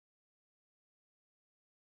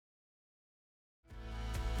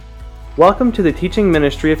Welcome to the teaching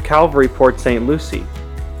ministry of Calvary Port St. Lucie.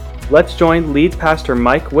 Let's join lead pastor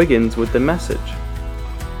Mike Wiggins with the message,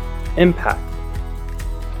 Impact.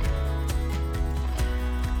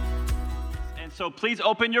 And so please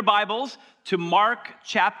open your Bibles to Mark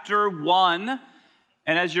chapter 1.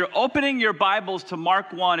 And as you're opening your Bibles to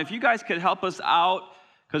Mark 1, if you guys could help us out,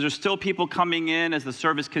 because there's still people coming in as the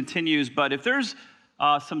service continues, but if there's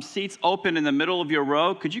some seats open in the middle of your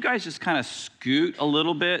row, could you guys just kind of scoot a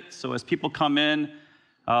little bit so as people come in,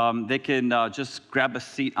 they can just grab a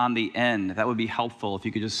seat on the end. That would be helpful if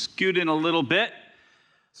you could just scoot in a little bit.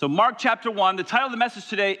 So Mark chapter 1, the title of the message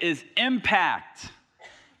today is Impact.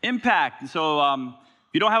 Impact. And so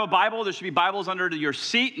if you don't have a Bible, there should be Bibles under your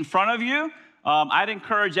seat in front of you. I'd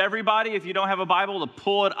encourage everybody, if you don't have a Bible, to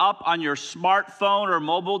pull it up on your smartphone or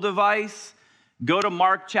mobile device. Go to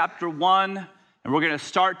Mark chapter 1. And we're going to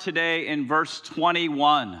start today in verse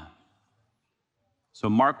 21. So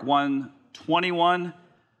Mark 1, 21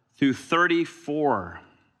 through 34.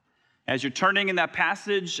 As you're turning in that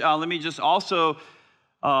passage, let me just also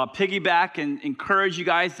piggyback and encourage you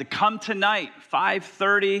guys to come tonight,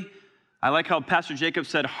 5:30. I like how Pastor Jacob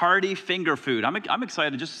said hearty finger food. I'm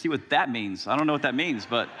excited just to see what that means. I don't know what that means,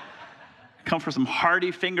 but come for some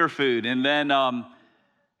hearty finger food. And then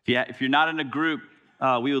if you're not in a group,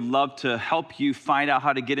 we would love to help you find out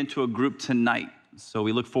how to get into a group tonight. So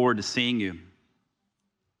we look forward to seeing you.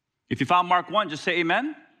 If you found Mark 1, just say amen.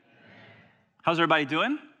 Amen. How's everybody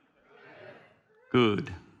doing?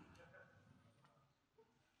 Good.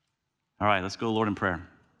 All right, let's go to the Lord in prayer.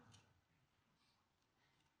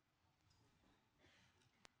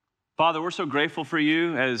 Father, we're so grateful for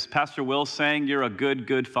you. As Pastor Will sang, you're a good,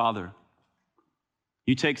 good Father.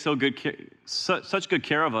 You take such good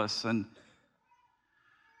care of us.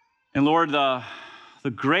 And Lord, the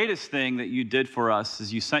greatest thing that you did for us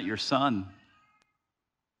is you sent your Son,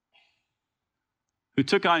 who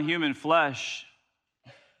took on human flesh,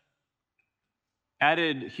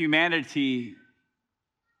 added humanity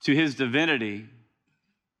to his divinity,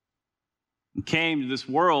 and came to this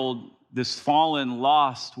world, this fallen,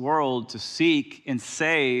 lost world, to seek and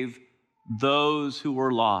save those who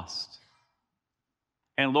were lost.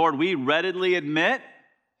 And Lord, we readily admit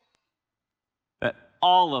that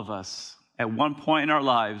all of us, at one point in our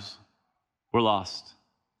lives, were lost.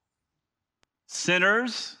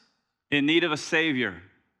 Sinners in need of a Savior.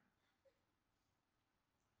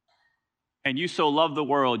 And you so loved the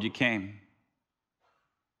world, you came.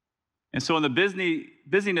 And so in the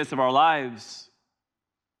busyness of our lives,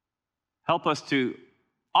 help us to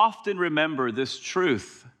often remember this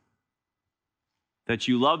truth, that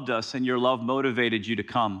you loved us and your love motivated you to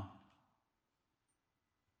come.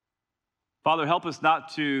 Father, help us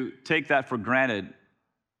not to take that for granted.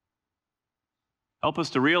 Help us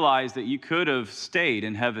to realize that you could have stayed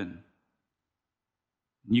in heaven.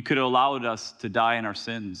 You could have allowed us to die in our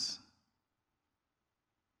sins.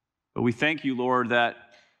 But we thank you, Lord, that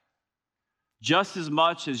just as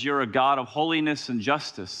much as you're a God of holiness and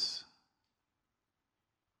justice,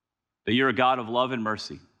 that you're a God of love and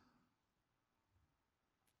mercy.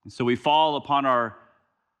 And so we fall upon our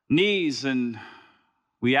knees and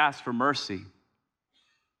we ask for mercy.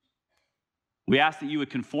 We ask that you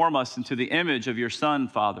would conform us into the image of your Son,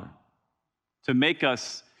 Father, to make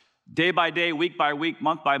us day by day, week by week,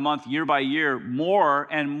 month by month, year by year, more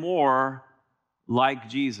and more like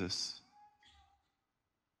Jesus.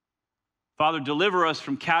 Father, deliver us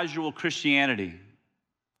from casual Christianity.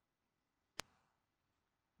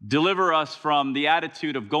 Deliver us from the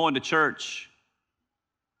attitude of going to church,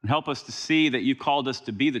 and help us to see that you called us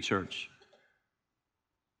to be the church.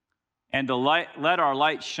 And to let our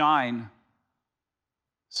light shine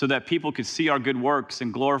so that people could see our good works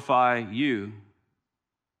and glorify you,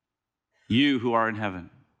 you who are in heaven.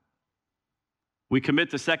 We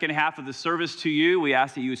commit the second half of the service to you. We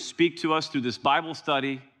ask that you speak to us through this Bible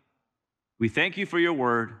study. We thank you for your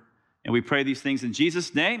word, and we pray these things in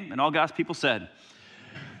Jesus' name, and all God's people said.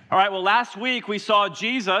 All right, well, last week we saw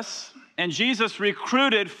Jesus, and Jesus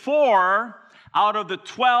recruited 4 out of the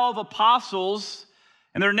 12 apostles,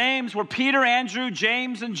 and their names were Peter, Andrew,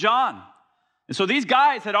 James, and John. And so these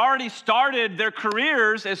guys had already started their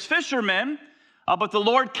careers as fishermen, but the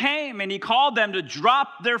Lord came and he called them to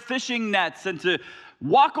drop their fishing nets and to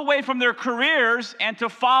walk away from their careers and to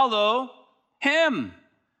follow him.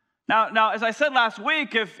 Now, as I said last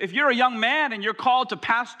week, if you're a young man and you're called to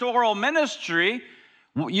pastoral ministry,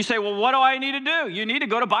 you say, well, what do I need to do? You need to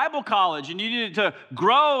go to Bible college, and you need to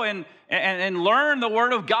grow and learn the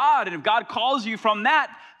Word of God. And if God calls you from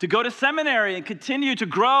that, to go to seminary and continue to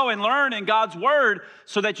grow and learn in God's Word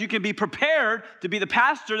so that you can be prepared to be the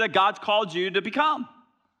pastor that God's called you to become.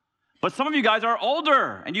 But some of you guys are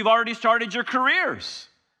older, and you've already started your careers.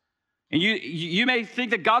 And you may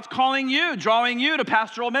think that God's calling you, drawing you to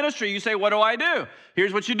pastoral ministry. You say, what do I do?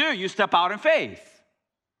 Here's what you do. You step out in faith.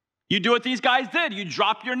 You do what these guys did. You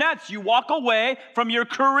drop your nets. You walk away from your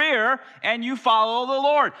career, and you follow the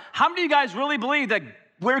Lord. How many of you guys really believe that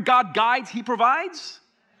where God guides, he provides?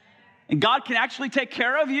 And God can actually take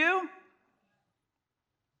care of you?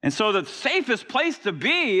 And so the safest place to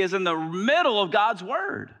be is in the middle of God's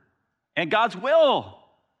word and God's will.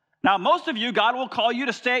 Now, most of you, God will call you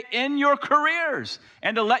to stay in your careers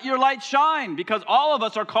and to let your light shine, because all of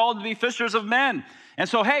us are called to be fishers of men. And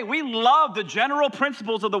so, hey, we love the general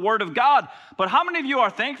principles of the Word of God, but how many of you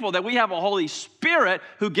are thankful that we have a Holy Spirit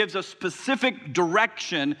who gives us specific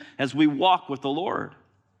direction as we walk with the Lord?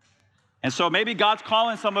 And so maybe God's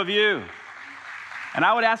calling some of you, and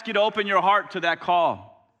I would ask you to open your heart to that call.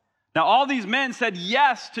 Now, all these men said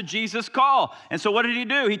yes to Jesus' call, and so what did he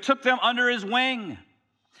do? He took them under his wing.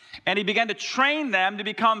 And he began to train them to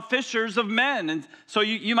become fishers of men. And so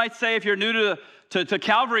you might say, if you're new to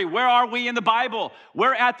Calvary, where are we in the Bible?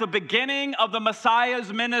 We're at the beginning of the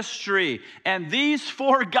Messiah's ministry. And these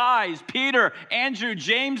four guys, Peter, Andrew,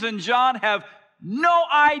 James, and John, have no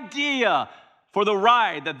idea for the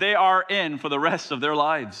ride that they are in for the rest of their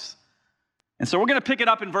lives. And so we're going to pick it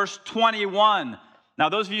up in verse 21. Now,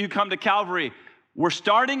 those of you who come to Calvary, we're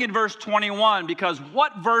starting in verse 21 because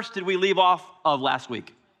what verse did we leave off of last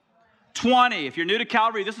week? 20. If you're new to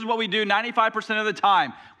Calvary, this is what we do 95% of the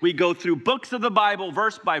time. We go through books of the Bible,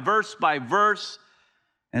 verse by verse by verse.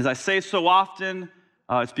 As I say so often,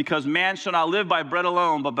 it's because man shall not live by bread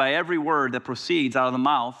alone, but by every word that proceeds out of the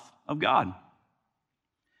mouth of God.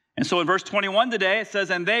 And so in verse 21 today, it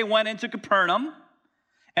says, and they went into Capernaum,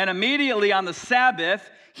 and immediately on the Sabbath,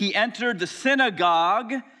 he entered the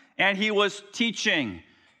synagogue, and he was teaching.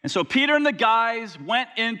 And so Peter and the guys went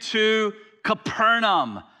into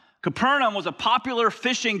Capernaum. Capernaum was a popular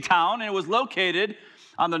fishing town, and it was located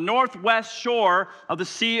on the northwest shore of the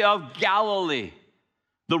Sea of Galilee.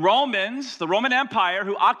 The Romans, the Roman Empire,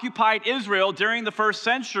 who occupied Israel during the first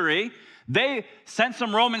century, they sent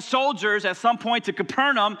some Roman soldiers at some point to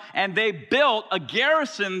Capernaum, and they built a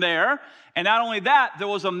garrison there. And not only that, there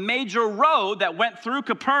was a major road that went through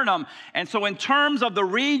Capernaum. And so in terms of the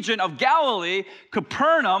region of Galilee,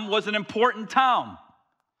 Capernaum was an important town.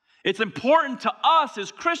 It's important to us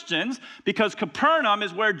as Christians because Capernaum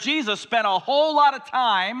is where Jesus spent a whole lot of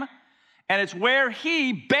time, and it's where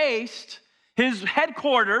he based his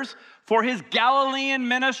headquarters for his Galilean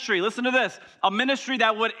ministry. Listen to this, a ministry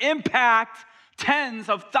that would impact tens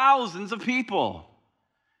of thousands of people.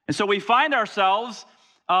 And so we find ourselves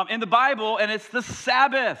in the Bible, and it's the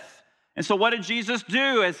Sabbath. And so what did Jesus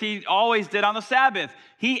do, as he always did on the Sabbath?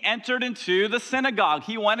 He entered into the synagogue.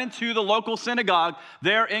 He went into the local synagogue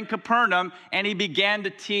there in Capernaum, and he began to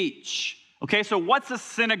teach. Okay, so what's a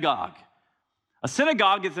synagogue? A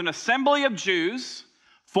synagogue is an assembly of Jews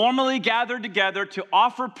formally gathered together to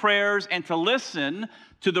offer prayers and to listen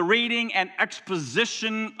to the reading and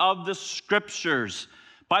exposition of the Scriptures.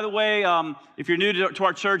 By the way, if you're new to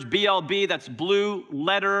our church, BLB, that's Blue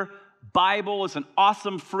Letter Bible, is an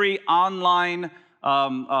awesome free online,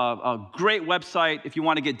 a great website if you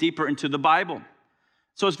want to get deeper into the Bible.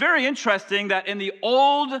 So it's very interesting that in the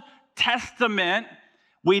Old Testament,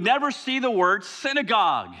 we never see the word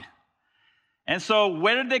synagogue. And so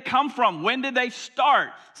where did they come from? When did they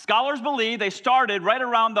start? Scholars believe they started right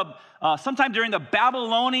around sometime during the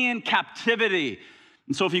Babylonian captivity.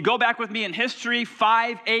 And so if you go back with me in history,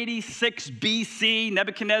 586 BC,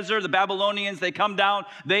 Nebuchadnezzar, the Babylonians, they come down,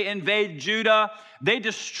 they invade Judah, they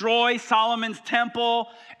destroy Solomon's temple,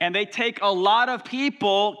 and they take a lot of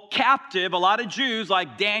people captive, a lot of Jews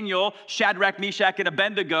like Daniel, Shadrach, Meshach, and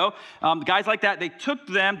Abednego, guys like that. They took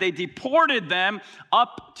them, they deported them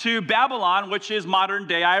up to Babylon, which is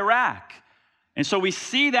modern-day Iraq. And so we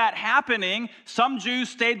see that happening. Some Jews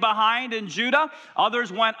stayed behind in Judah. Others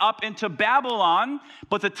went up into Babylon.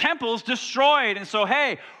 But the temple's destroyed. And so,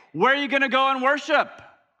 hey, where are you going to go and worship?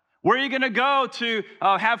 Where are you going to go to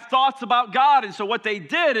have thoughts about God? And so what they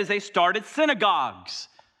did is they started synagogues.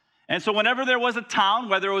 And so whenever there was a town,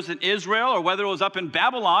 whether it was in Israel or whether it was up in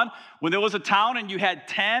Babylon, when there was a town and you had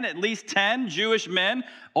at least 10 Jewish men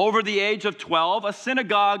over the age of 12, a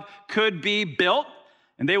synagogue could be built.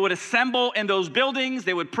 And they would assemble in those buildings,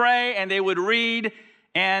 they would pray, and they would read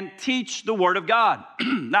and teach the Word of God.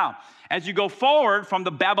 Now, as you go forward from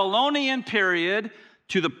the Babylonian period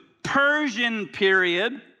to the Persian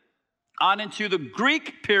period, on into the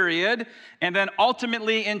Greek period, and then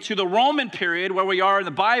ultimately into the Roman period where we are in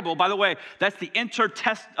the Bible. By the way, that's the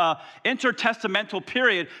intertestamental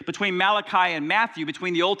period between Malachi and Matthew,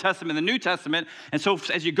 between the Old Testament and the New Testament. And so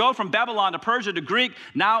as you go from Babylon to Persia to Greek,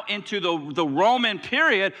 now into the Roman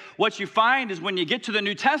period, what you find is when you get to the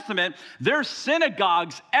New Testament, there's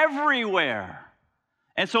synagogues everywhere.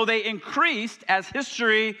 And so they increased as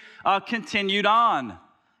history continued on.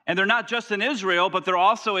 And they're not just in Israel, but they're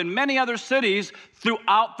also in many other cities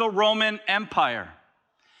throughout the Roman Empire.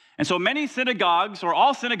 And so many synagogues, or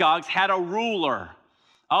all synagogues, had a ruler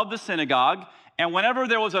of the synagogue. And whenever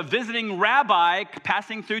there was a visiting rabbi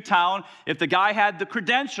passing through town, if the guy had the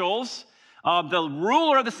credentials, the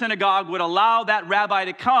ruler of the synagogue would allow that rabbi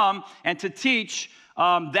to come and to teach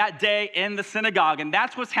that day in the synagogue. And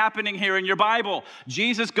that's what's happening here in your Bible.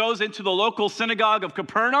 Jesus goes into the local synagogue of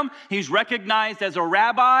Capernaum. He's recognized as a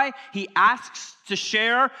rabbi. He asks to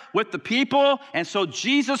share with the people. And so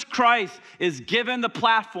Jesus Christ is given the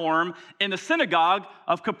platform in the synagogue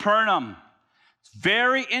of Capernaum. It's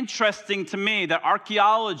very interesting to me that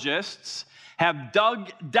archaeologists have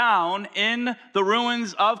dug down in the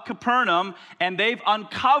ruins of Capernaum, and they've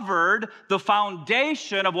uncovered the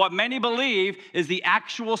foundation of what many believe is the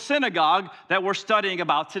actual synagogue that we're studying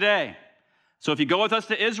about today. So if you go with us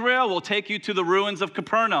to Israel, we'll take you to the ruins of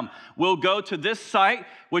Capernaum. We'll go to this site,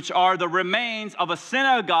 which are the remains of a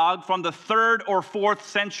synagogue from the 3rd or 4th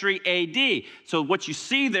century AD. So what you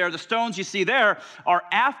see there, the stones you see there, are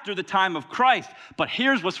after the time of Christ. But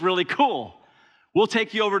here's what's really cool. We'll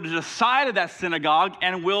take you over to the side of that synagogue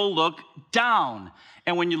and we'll look down.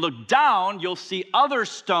 And when you look down, you'll see other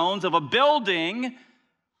stones of a building.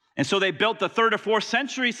 And so they built the 3rd or 4th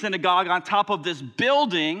century synagogue on top of this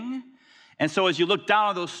building. And so as you look down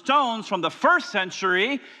on those stones from the 1st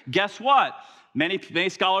century, guess what? Many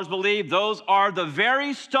scholars believe those are the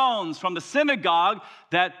very stones from the synagogue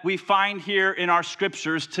that we find here in our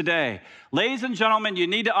scriptures today. Ladies and gentlemen, you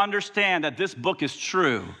need to understand that this book is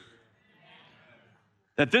true.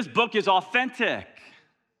 That this book is authentic.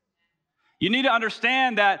 You need to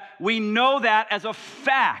understand that we know that as a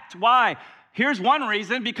fact. Why? Here's one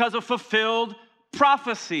reason: because of fulfilled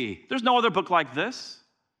prophecy. There's no other book like this.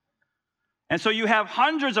 And so you have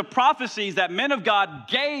hundreds of prophecies that men of God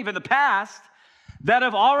gave in the past that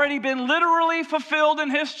have already been literally fulfilled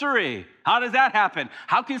in history. How does that happen?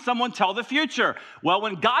 How can someone tell the future? Well,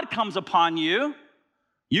 when God comes upon you,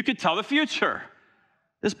 you could tell the future.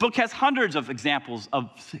 This book has hundreds of examples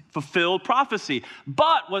of fulfilled prophecy.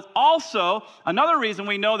 But what's also another reason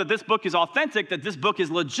we know that this book is authentic, that this book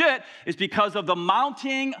is legit, is because of the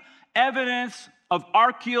mounting evidence of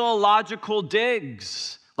archaeological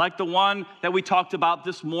digs, like the one that we talked about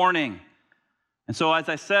this morning. And so, as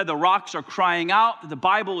I said, the rocks are crying out that the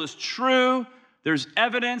Bible is true. There's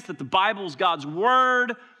evidence that the Bible is God's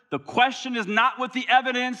word. The question is not with the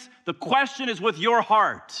evidence. The question is with your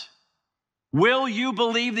heart. Will you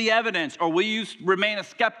believe the evidence, or will you remain a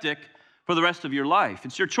skeptic for the rest of your life?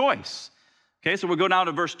 It's your choice. Okay, so we'll go now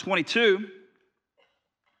to verse 22.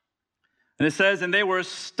 And it says, and they were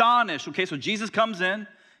astonished. Okay, so Jesus comes in.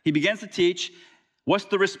 He begins to teach. What's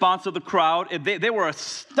the response of the crowd? They were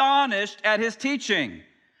astonished at his teaching,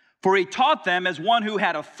 for he taught them as one who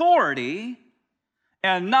had authority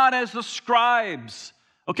and not as the scribes.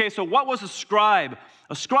 Okay, so what was a scribe?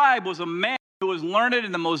 A scribe was a man who was learned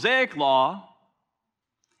in the Mosaic law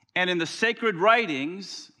and in the sacred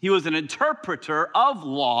writings. He was an interpreter of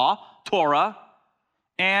law, Torah,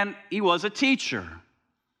 and he was a teacher.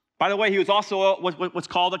 By the way, he was also what's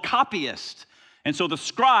called a copyist. And so the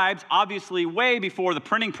scribes, obviously way before the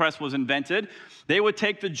printing press was invented, they would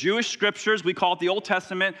take the Jewish scriptures, we call it the Old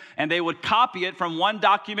Testament, and they would copy it from one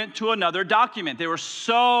document to another document. They were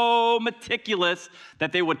so meticulous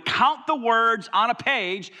that they would count the words on a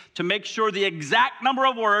page to make sure the exact number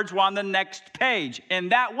of words were on the next page. In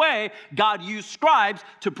that way, God used scribes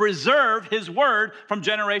to preserve his word from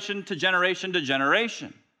generation to generation to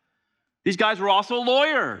generation. These guys were also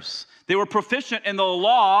lawyers. They were proficient in the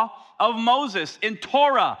law of Moses, in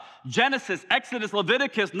Torah, Genesis, Exodus,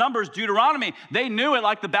 Leviticus, Numbers, Deuteronomy. They knew it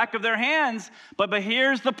like the back of their hands. But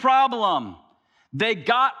here's the problem. They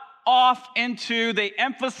got off into, they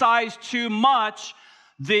emphasized too much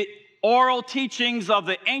the oral teachings of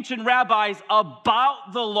the ancient rabbis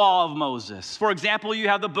about the law of Moses. For example, you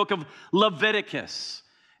have the book of Leviticus.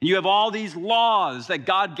 And you have all these laws that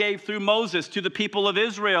God gave through Moses to the people of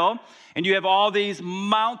Israel. And you have all these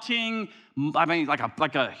mounting,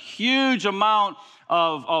 like a huge amount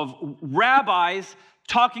of rabbis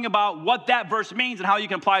talking about what that verse means and how you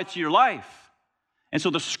can apply it to your life. And so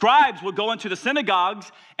the scribes would go into the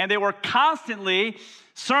synagogues, and they were constantly,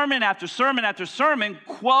 sermon after sermon after sermon,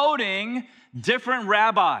 quoting different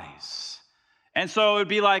rabbis. And so it would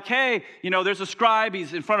be like, hey, there's a scribe,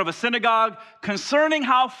 he's in front of a synagogue, concerning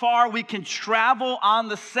how far we can travel on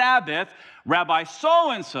the Sabbath, Rabbi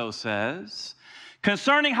so-and-so says,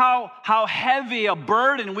 concerning how heavy a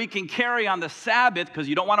burden we can carry on the Sabbath because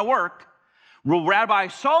you don't want to work, Rabbi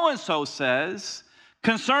so-and-so says,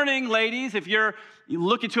 concerning ladies, if you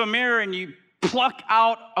look into a mirror and you pluck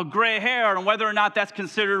out a gray hair and whether or not that's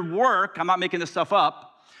considered work, I'm not making this stuff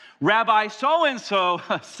up, Rabbi so-and-so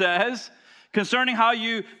says, concerning how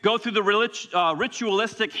you go through the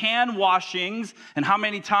ritualistic hand washings and how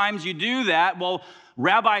many times you do that, well,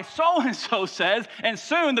 Rabbi so-and-so says, and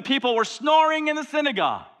soon the people were snoring in the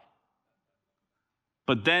synagogue.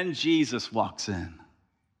 But then Jesus walks in,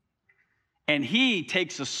 and he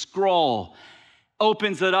takes a scroll,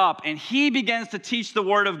 opens it up, and he begins to teach the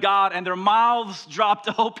word of God, and their mouths dropped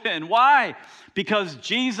open. Why? Because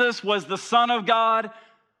Jesus was the Son of God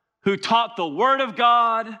who taught the word of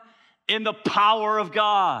God in the power of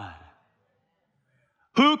God.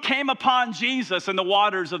 Who came upon Jesus in the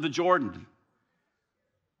waters of the Jordan?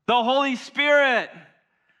 The Holy Spirit.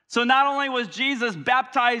 So not only was Jesus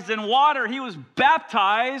baptized in water, he was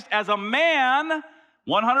baptized as a man,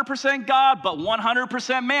 100% God, but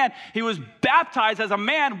 100% man. He was baptized as a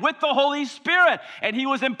man with the Holy Spirit, and he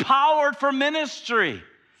was empowered for ministry.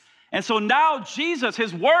 And so now Jesus,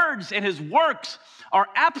 his words and his works are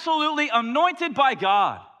absolutely anointed by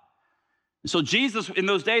God. So Jesus in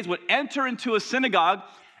those days would enter into a synagogue,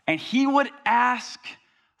 and he would ask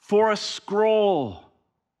for a scroll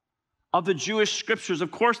of the Jewish scriptures. Of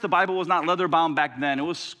course, the Bible was not leather bound back then. It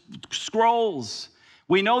was scrolls.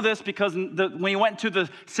 We know this because when he went to the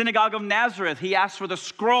synagogue of Nazareth, he asked for the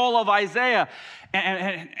scroll of Isaiah.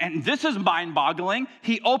 And this is mind-boggling.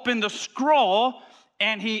 He opened the scroll,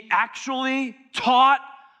 and he actually taught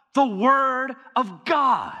the word of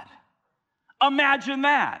God. Imagine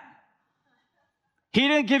that. He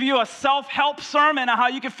didn't give you a self-help sermon on how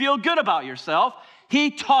you can feel good about yourself.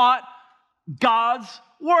 He taught God's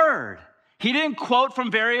word. He didn't quote from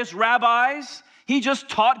various rabbis. He just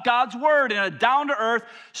taught God's word in a down-to-earth,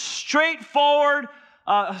 straightforward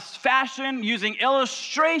fashion, using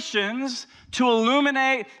illustrations to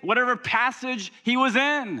illuminate whatever passage he was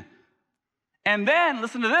in. And then,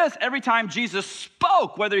 listen to this, every time Jesus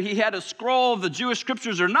spoke, whether he had a scroll of the Jewish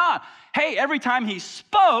scriptures or not, hey, every time he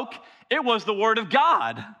spoke, it was the word of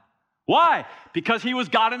God. Why? Because he was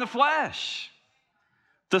God in the flesh.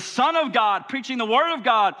 The Son of God, preaching the word of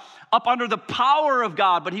God up under the power of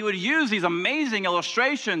God. But he would use these amazing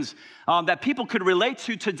illustrations that people could relate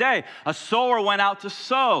to today. A sower went out to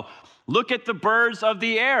sow. Look at the birds of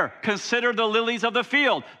the air. Consider the lilies of the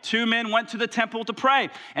field. 2 men went to the temple to pray.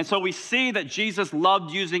 And so we see that Jesus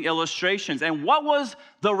loved using illustrations. And what was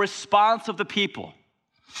the response of the people?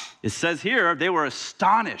 It says here, they were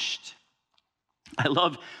astonished. I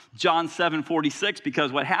love John 7:46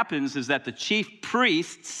 because what happens is that the chief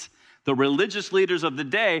priests, the religious leaders of the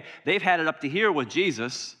day, they've had it up to here with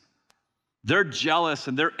Jesus. They're jealous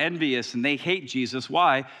and they're envious and they hate Jesus.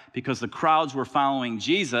 Why? Because the crowds were following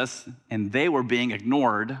Jesus and they were being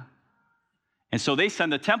ignored. And so they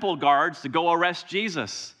send the temple guards to go arrest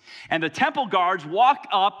Jesus. And the temple guards walk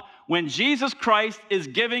up when Jesus Christ is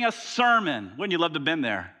giving a sermon. Wouldn't you love to have been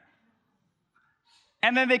there?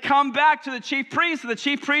 And then they come back to the chief priest, and the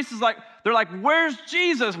chief priest is like, they're like, where's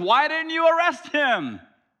Jesus? Why didn't you arrest him?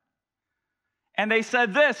 And they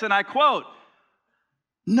said this, and I quote,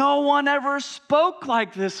 no one ever spoke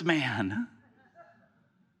like this man.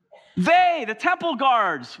 They, the temple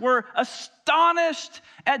guards, were astonished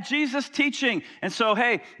at Jesus' teaching. And so,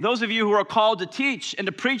 hey, those of you who are called to teach and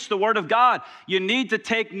to preach the word of God, you need to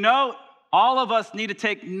take note. All of us need to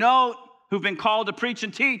take note who've been called to preach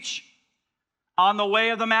and teach on the way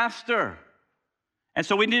of the master. And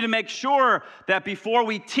so we need to make sure that before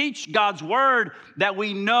we teach God's word, that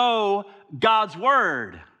we know God's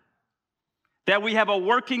word, that we have a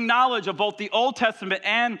working knowledge of both the Old Testament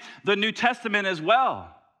and the New Testament as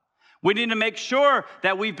well. We need to make sure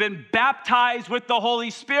that we've been baptized with the Holy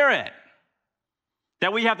Spirit,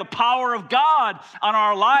 that we have the power of God on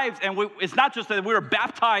our lives. And it's not just that we were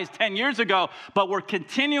baptized 10 years ago, but we're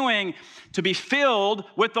continuing to be filled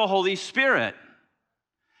with the Holy Spirit.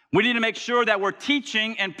 We need to make sure that we're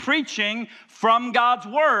teaching and preaching from God's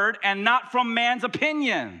word and not from man's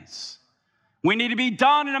opinions. We need to be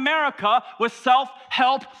done in America with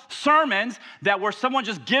self-help sermons where someone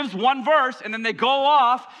just gives one verse and then they go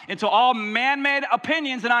off into all man-made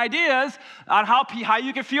opinions and ideas on how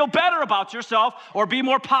you can feel better about yourself or be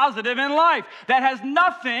more positive in life. That has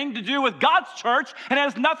nothing to do with God's church and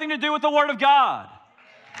has nothing to do with the Word of God.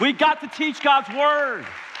 We got to teach God's Word.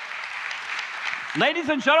 Ladies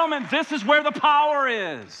and gentlemen, this is where the power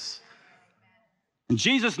is. And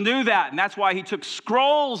Jesus knew that, and that's why he took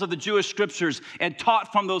scrolls of the Jewish scriptures and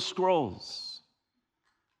taught from those scrolls.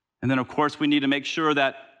 And then, of course, we need to make sure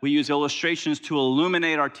that we use illustrations to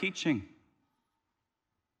illuminate our teaching.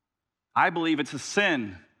 I believe it's a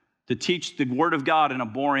sin to teach the Word of God in a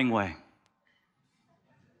boring way.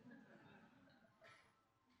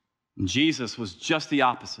 And Jesus was just the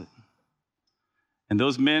opposite. And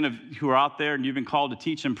those men who are out there and you've been called to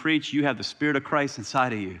teach and preach, you have the Spirit of Christ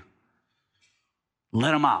inside of you.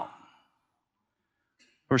 Let them out.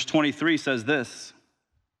 Verse 23 says this.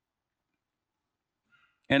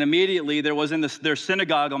 And immediately there was in their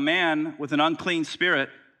synagogue a man with an unclean spirit,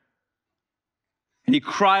 and he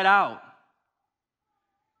cried out.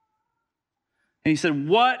 And he said,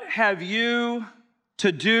 "What have you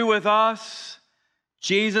to do with us,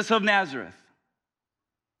 Jesus of Nazareth?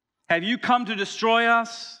 Have you come to destroy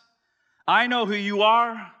us? I know who you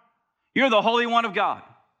are. You're the Holy One of God."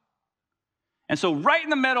 And so right in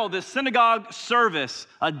the middle of this synagogue service,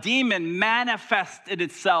 a demon manifested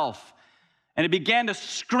itself, and it began to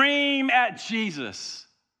scream at Jesus.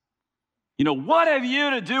 You know, "What have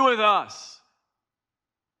you to do with us?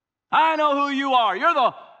 I know who you are. You're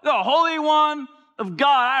the Holy One of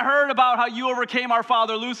God. I heard about how you overcame our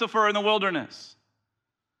father Lucifer in the wilderness.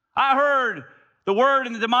 I heard the word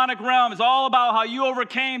in the demonic realm is all about how you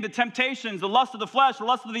overcame the temptations, the lust of the flesh, the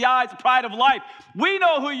lust of the eyes, the pride of life. We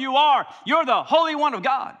know who you are. You're the Holy One of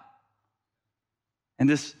God." And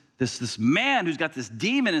this man who's got this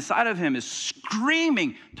demon inside of him is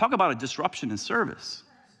screaming. Talk about a disruption in service.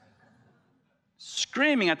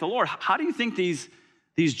 Screaming at the Lord. How do you think these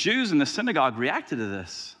Jews in the synagogue reacted to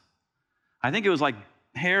this? I think it was like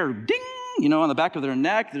hair ding, on the back of their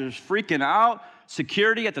neck. They're just freaking out.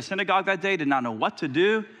 Security at the synagogue that day did not know what to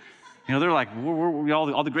do. They're like, we're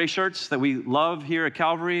all the gray shirts that we love here at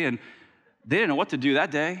Calvary, and they didn't know what to do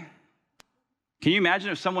that day. Can you imagine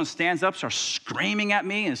if someone stands up, starts screaming at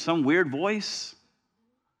me in some weird voice?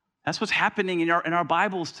 That's what's happening in our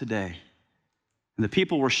Bibles today. And the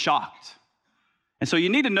people were shocked. And so you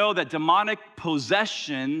need to know that demonic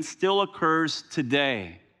possession still occurs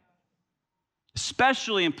today,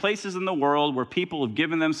 especially in places in the world where people have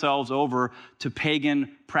given themselves over to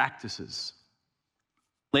pagan practices.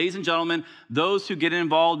 Ladies and gentlemen, those who get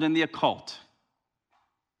involved in the occult,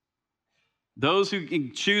 those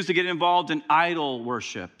who choose to get involved in idol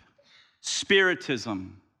worship,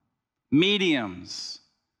 spiritism, mediums,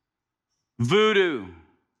 voodoo,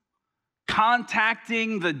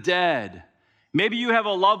 contacting the dead. Maybe you have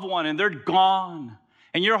a loved one and they're gone,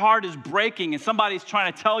 and your heart is breaking, and somebody's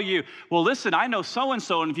trying to tell you, "Well, listen, I know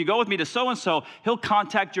so-and-so, and if you go with me to so-and-so, he'll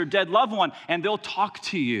contact your dead loved one, and they'll talk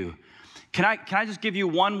to you." Can I just give you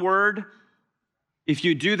one word? If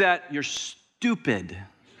you do that, you're stupid.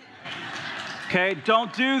 Okay?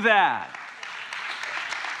 Don't do that.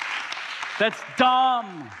 That's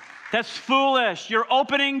dumb. That's foolish. You're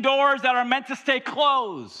opening doors that are meant to stay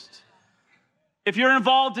closed. If you're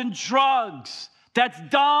involved in drugs, that's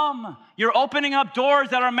dumb. You're opening up doors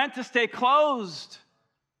that are meant to stay closed.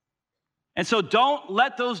 And so don't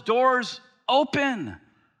let those doors open.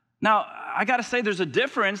 Now, I got to say there's a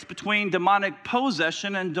difference between demonic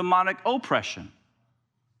possession and demonic oppression.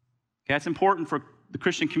 Okay, it's important for the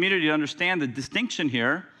Christian community to understand the distinction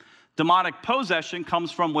here. Demonic possession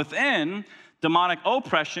comes from within. Demonic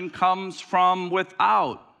oppression comes from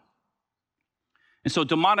without. And so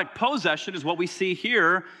demonic possession is what we see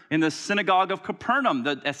here in the synagogue of Capernaum.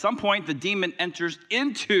 At some point, the demon enters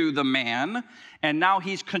into the man, and now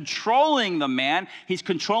he's controlling the man. He's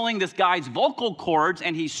controlling this guy's vocal cords,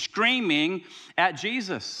 and he's screaming at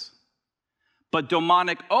Jesus. But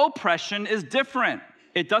demonic oppression is different.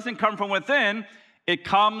 It doesn't come from within. It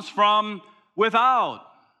comes from without.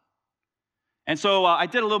 And so I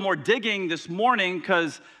did a little more digging this morning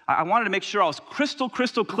because I wanted to make sure I was crystal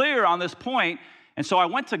clear on this point. And so I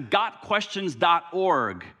went to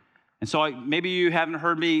gotquestions.org. And so maybe you haven't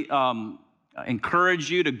heard me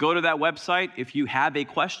encourage you to go to that website if you have a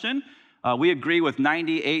question. We agree with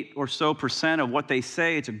 98% or so of what they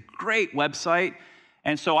say. It's a great website.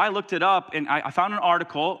 And so I looked it up, and I found an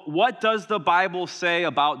article. What does the Bible say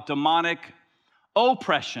about demonic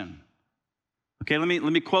oppression? Okay, let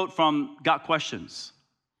me quote from Got Questions.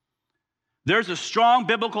 there's a strong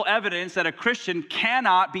biblical evidence that a Christian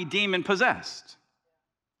cannot be demon-possessed.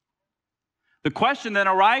 The question then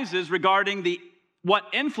arises regarding what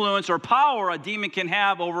influence or power a demon can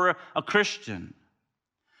have over a Christian.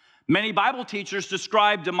 Many Bible teachers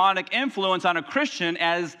describe demonic influence on a Christian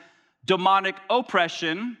as demonic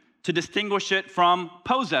oppression to distinguish it from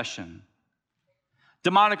possession.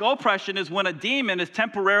 Demonic oppression is when a demon is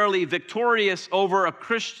temporarily victorious over a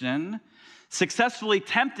Christian, successfully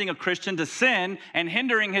tempting a Christian to sin and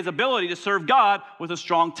hindering his ability to serve God with a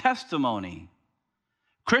strong testimony.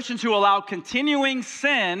 Christians who allow continuing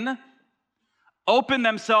sin open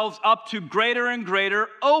themselves up to greater and greater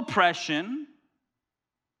oppression.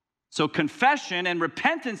 So confession and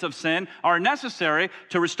repentance of sin are necessary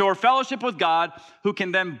to restore fellowship with God, who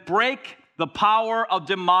can then break the power of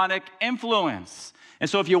demonic influence. And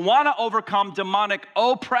so if you want to overcome demonic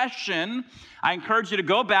oppression, I encourage you to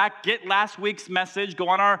go back, get last week's message, go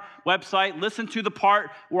on our website, listen to the part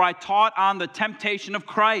where I taught on the temptation of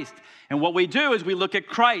Christ. And what we do is we look at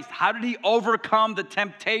Christ. How did he overcome the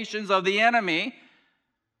temptations of the enemy?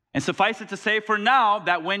 And suffice it to say for now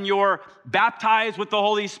that when you're baptized with the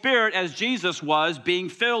Holy Spirit, as Jesus was, being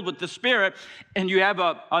filled with the Spirit, and you have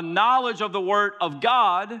a knowledge of the Word of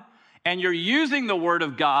God, and you're using the Word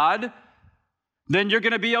of God, then you're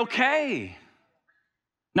going to be okay.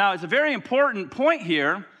 Now, it's a very important point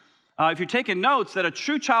here, if you're taking notes, that a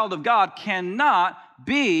true child of God cannot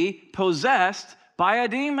be possessed by a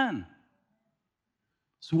demon.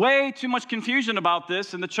 There's way too much confusion about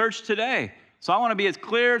this in the church today. So I want to be as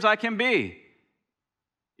clear as I can be.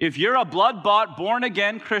 If you're a blood-bought,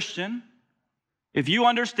 born-again Christian, if you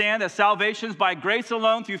understand that salvation is by grace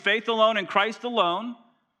alone, through faith alone, in Christ alone,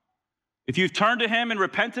 if you've turned to him in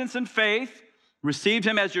repentance and faith, received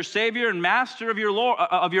him as your Savior and Master of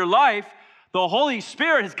your life, the Holy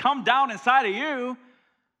Spirit has come down inside of you.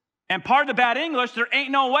 And part of the bad English, there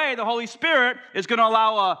ain't no way the Holy Spirit is going to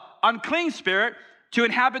allow an unclean spirit to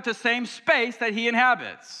inhabit the same space that he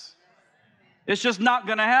inhabits. It's just not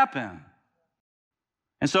going to happen.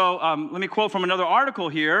 And so let me quote from another article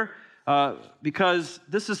here, because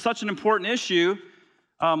this is such an important issue.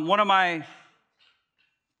 One of my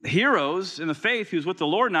heroes in the faith who's with the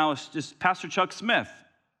Lord now is just Pastor Chuck Smith,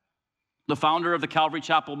 the founder of the Calvary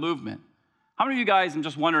Chapel movement. How many of you guys, I'm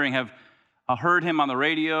just wondering, have heard him on the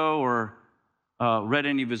radio or read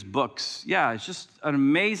any of his books? Yeah, it's just an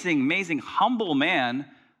amazing, amazing, humble man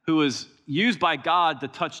who was used by God to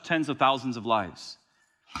touch tens of thousands of lives.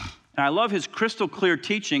 And I love his crystal clear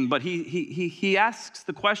teaching, but he asks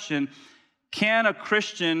the question, can a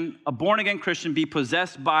Christian, a born-again Christian, be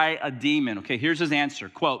possessed by a demon? Okay, here's his answer.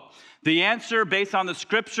 Quote, "The answer based on the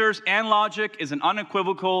scriptures and logic is an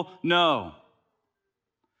unequivocal no.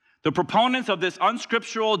 The proponents of this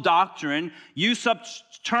unscriptural doctrine use such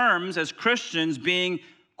terms as Christians being,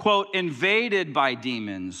 quote, invaded by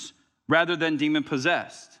demons rather than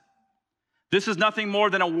demon-possessed. This is nothing more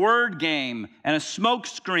than a word game and a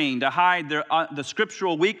smokescreen to hide the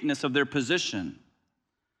scriptural weakness of their position."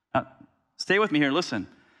 Now, stay with me here, listen.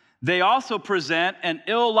 They also present an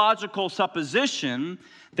illogical supposition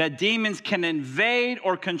that demons can invade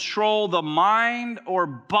or control the mind or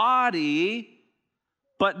body,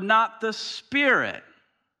 but not the spirit.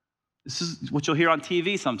 This is what you'll hear on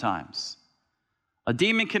TV sometimes. A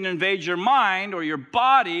demon can invade your mind or your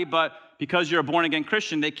body, but because you're a born-again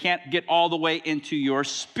Christian, they can't get all the way into your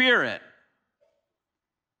spirit.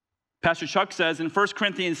 Pastor Chuck says in 1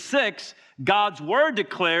 Corinthians 6, God's word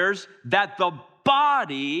declares that the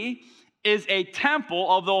body is a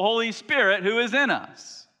temple of the Holy Spirit who is in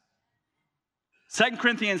us. 2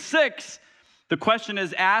 Corinthians 6, the question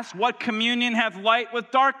is asked, what communion hath light with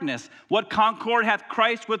darkness? What concord hath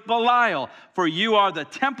Christ with Belial? For you are the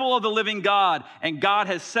temple of the living God, and God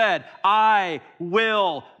has said, I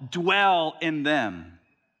will dwell in them.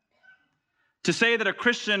 To say that a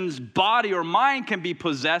Christian's body or mind can be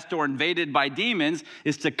possessed or invaded by demons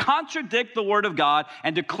is to contradict the word of God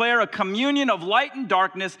and declare a communion of light and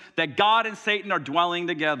darkness that God and Satan are dwelling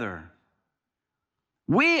together.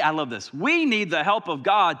 I love this. We need the help of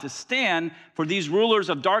God to stand, for these rulers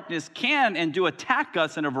of darkness can and do attack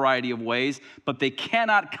us in a variety of ways, but they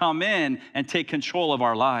cannot come in and take control of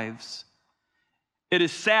our lives. It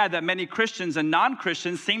is sad that many Christians and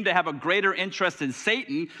non-Christians seem to have a greater interest in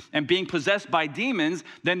Satan and being possessed by demons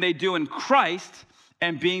than they do in Christ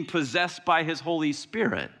and being possessed by his Holy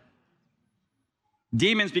Spirit.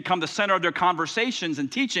 Demons become the center of their conversations and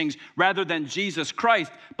teachings rather than Jesus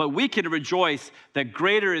Christ, but we can rejoice that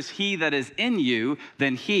greater is he that is in you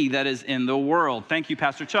than he that is in the world. Thank you,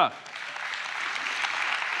 Pastor Chuck.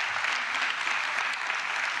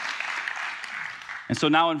 And so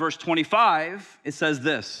now in verse 25, it says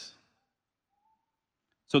this.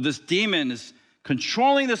 So this demon is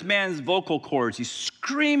controlling this man's vocal cords. He's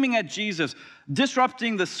screaming at Jesus,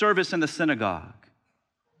 disrupting the service in the synagogue.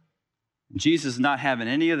 Jesus is not having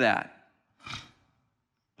any of that.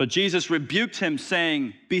 But Jesus rebuked him,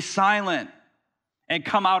 saying, "Be silent and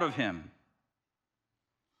come out of him."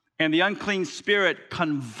 And the unclean spirit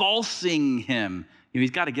convulsing him.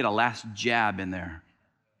 He's got to get a last jab in there.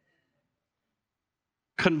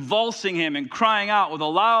 Convulsing him and crying out with a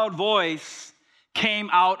loud voice came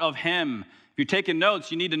out of him. If you're taking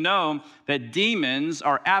notes, you need to know that demons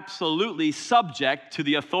are absolutely subject to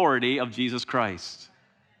the authority of Jesus Christ.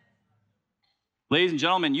 Ladies and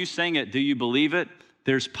gentlemen, you sang it. Do you believe it?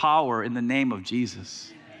 There's power in the name of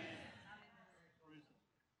Jesus.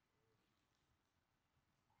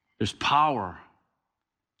 There's power.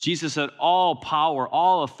 Jesus said, all power,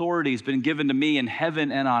 all authority has been given to me in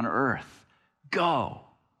heaven and on earth. Go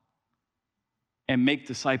and make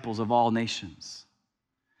disciples of all nations.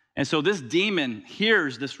 And so this demon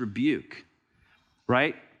hears this rebuke,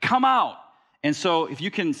 right? Come out. And so if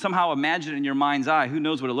you can somehow imagine it in your mind's eye, who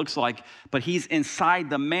knows what it looks like, but he's inside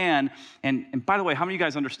the man. And by the way, how many of you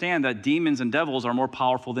guys understand that demons and devils are more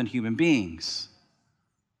powerful than human beings?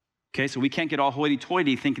 Okay, so we can't get all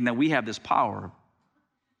hoity-toity thinking that we have this power.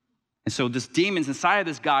 And so this demon's inside of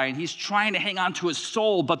this guy, and he's trying to hang on to his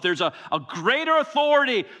soul, but there's a greater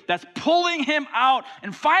authority that's pulling him out.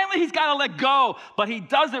 And finally, he's got to let go, but he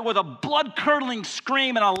does it with a blood-curdling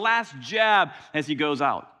scream and a last jab as he goes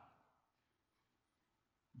out.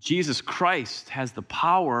 Jesus Christ has the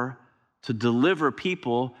power to deliver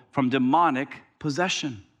people from demonic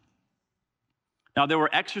possession. Now, there were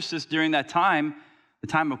exorcists during that time, the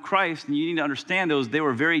time of Christ, and you need to understand they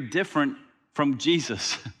were very different from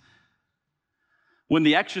Jesus. When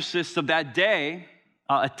the exorcists of that day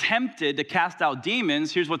attempted to cast out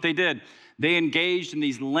demons, here's what they did. They engaged in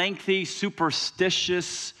these lengthy,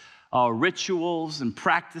 superstitious rituals and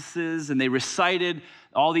practices, and they recited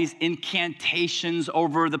all these incantations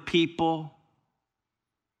over the people.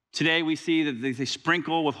 Today we see that they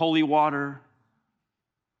sprinkle with holy water.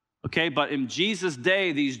 Okay, but in Jesus'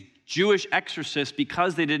 day, these Jewish exorcists,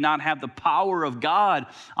 because they did not have the power of God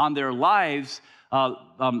on their lives,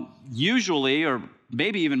 usually, or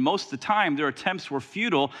maybe even most of the time, their attempts were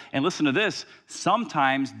futile. And listen to this,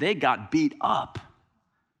 sometimes they got beat up.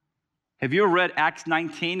 Have you ever read Acts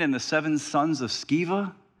 19 and the 7 sons of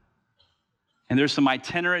Sceva? And there's some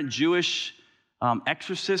itinerant Jewish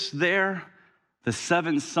exorcists there, the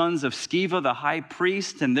 7 sons of Sceva, the high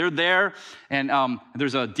priest, and they're there, and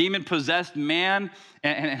there's a demon-possessed man,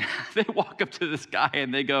 and they walk up to this guy,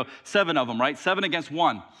 and they go, 7 of them, right? 7 against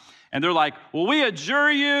 1. And they're like, well, we adjure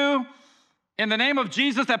you in the name of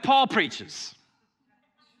Jesus that Paul preaches.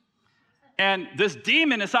 And this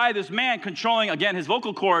demon inside this man controlling, again, his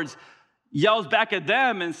vocal cords, yells back at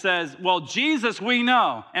them and says, well, Jesus we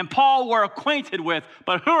know, and Paul we're acquainted with,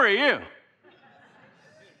 but who are you?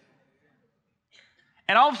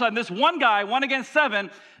 And all of a sudden, this one guy, 1 against 7,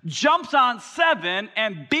 jumps on 7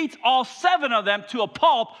 and beats all 7 of them to a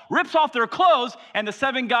pulp, rips off their clothes, and the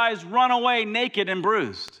 7 guys run away naked and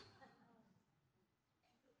bruised.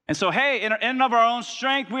 And so, hey, in and of our own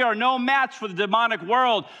strength, we are no match for the demonic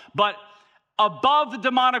world, but above the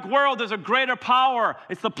demonic world, there's a greater power.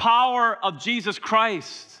 It's the power of Jesus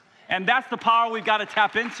Christ. And that's the power we've got to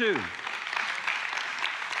tap into.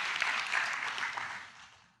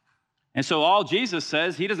 And so all Jesus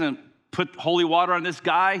says, he doesn't put holy water on this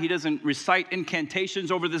guy. He doesn't recite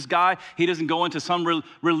incantations over this guy. He doesn't go into some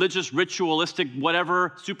religious, ritualistic,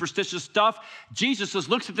 whatever, superstitious stuff. Jesus just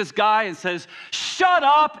looks at this guy and says, shut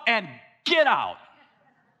up and get out.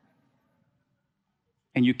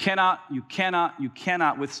 And you cannot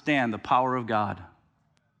withstand the power of God.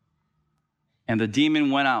 And the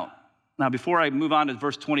demon went out. Now, before I move on to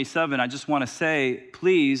verse 27, I just want to say,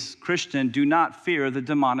 please, Christian, do not fear the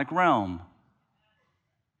demonic realm.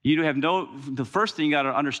 The first thing you got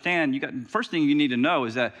to understand, first thing you need to know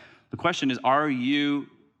is that the question is, are you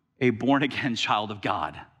a born-again child of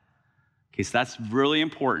God? Okay, so that's really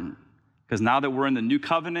important, because now that we're in the new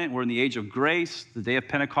covenant, we're in the age of grace, the day of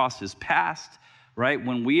Pentecost is past, right?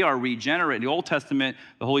 When we are regenerate, in the Old Testament,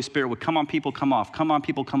 the Holy Spirit would come on people, come off, come on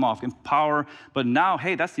people, come off, in power. But now,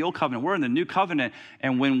 hey, that's the Old Covenant. We're in the new covenant.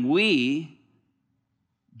 And when we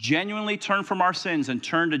genuinely turn from our sins and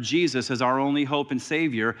turn to Jesus as our only hope and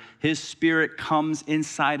Savior, His Spirit comes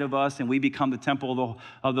inside of us and we become the temple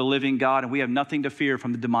of the living God, and we have nothing to fear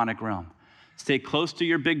from the demonic realm. Stay close to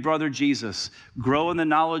your big brother Jesus. Grow in the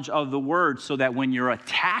knowledge of the word so that when you're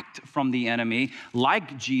attacked from the enemy,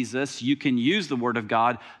 like Jesus, you can use the word of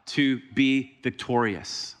God to be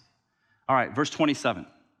victorious. All right, verse 27.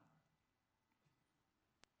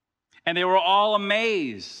 And they were all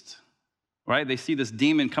amazed, right? They see this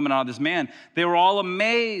demon coming out of this man. They were all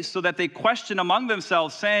amazed so that they questioned among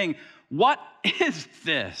themselves, saying, "What is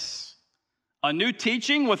this? A new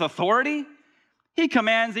teaching with authority? He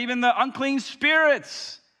commands even the unclean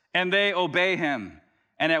spirits, and they obey him."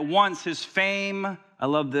 And at once his fame, I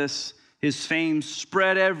love this, his fame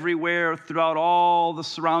spread everywhere throughout all the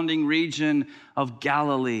surrounding region of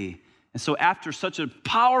Galilee. And so after such a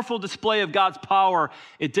powerful display of God's power,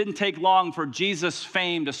 it didn't take long for Jesus'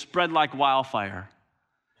 fame to spread like wildfire,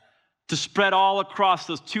 to spread all across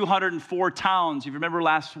those 204 towns. You remember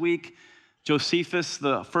last week, Josephus,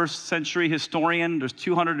 the first century historian, there's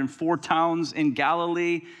 204 towns in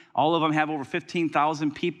Galilee. All of them have over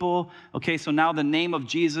 15,000 people. Okay, so now the name of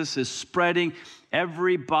Jesus is spreading.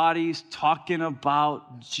 Everybody's talking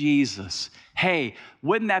about Jesus. Hey,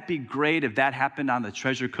 wouldn't that be great if that happened on the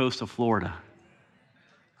Treasure Coast of Florida?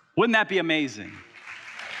 Wouldn't that be amazing?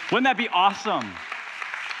 Wouldn't that be awesome?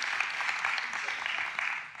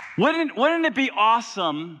 Wouldn't it be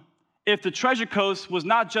awesome if the Treasure Coast was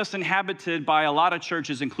not just inhabited by a lot of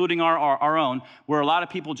churches, including our own, where a lot of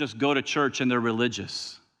people just go to church and they're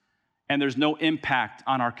religious, and there's no impact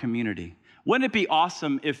on our community? Wouldn't it be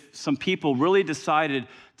awesome if some people really decided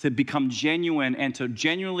to become genuine and to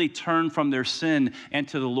genuinely turn from their sin and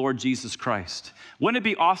to the Lord Jesus Christ? Wouldn't it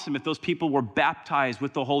be awesome if those people were baptized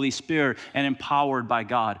with the Holy Spirit and empowered by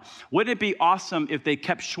God? Wouldn't it be awesome if they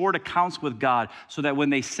kept short accounts with God so that when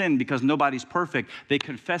they sinned, because nobody's perfect, they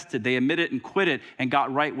confessed it, they admitted and quit it and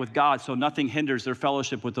got right with God so nothing hinders their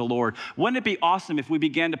fellowship with the Lord? Wouldn't it be awesome if we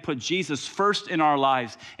began to put Jesus first in our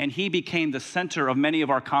lives and he became the center of many of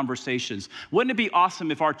our conversations? Wouldn't it be awesome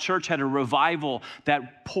if our church had a revival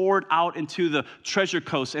that poured out into the Treasure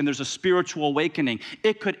Coast and there's a spiritual awakening?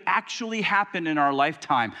 It could actually happen in our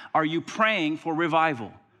lifetime. Are you praying for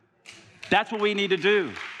revival? That's what we need to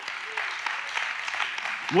do.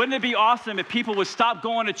 Wouldn't it be awesome if people would stop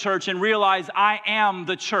going to church and realize I am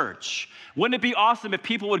the church? Wouldn't it be awesome if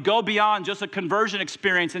people would go beyond just a conversion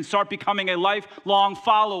experience and start becoming a lifelong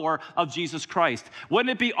follower of Jesus Christ?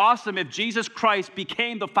 Wouldn't it be awesome if Jesus Christ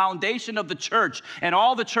became the foundation of the church and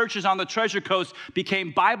all the churches on the Treasure Coast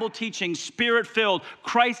became Bible-teaching, Spirit-filled,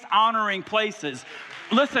 Christ-honoring places?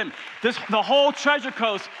 Listen, the whole Treasure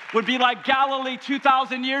Coast would be like Galilee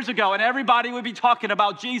 2,000 years ago, and everybody would be talking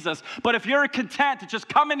about Jesus. But if you're content to just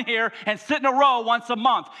come in here and sit in a row once a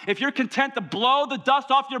month, if you're content to blow the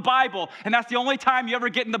dust off your Bible, and that's the only time you ever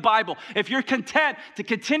get in the Bible, if you're content to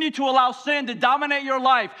continue to allow sin to dominate your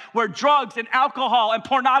life, where drugs and alcohol and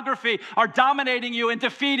pornography are dominating you and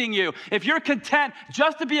defeating you, if you're content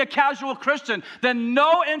just to be a casual Christian, then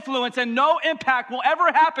no influence and no impact will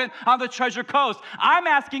ever happen on the Treasure Coast. I'm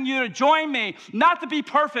asking you to join me, not to be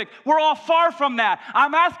perfect. We're all far from that.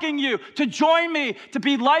 I'm asking you to join me to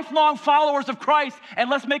be lifelong followers of Christ, and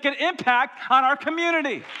let's make an impact on our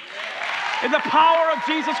community in the power of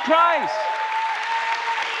Jesus Christ.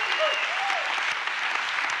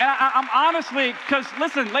 And I'm honestly, because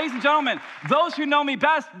listen, ladies and gentlemen, those who know me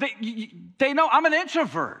best, they know I'm an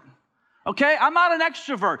introvert. Okay, I'm not an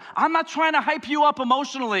extrovert. I'm not trying to hype you up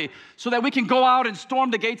emotionally so that we can go out and storm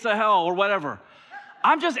the gates of hell or whatever.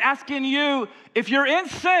 I'm just asking you, if you're in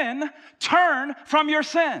sin, turn from your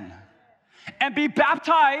sin and be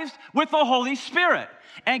baptized with the Holy Spirit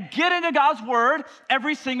and get into God's word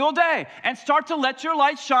every single day and start to let your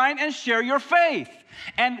light shine and share your faith.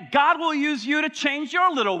 And God will use you to change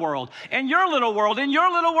your little world and your little world and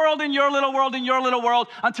your little world and your little world and your little world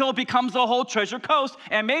until it becomes the whole Treasure Coast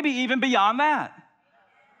and maybe even beyond that.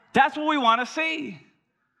 That's what we want to see.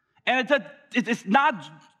 And it's not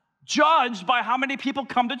judged by how many people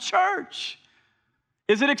come to church.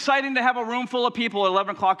 Is it exciting to have a room full of people at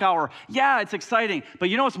 11 o'clock hour? Yeah, it's exciting. But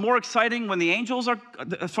you know what's more exciting when the angels are,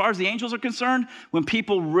 as far as the angels are concerned? When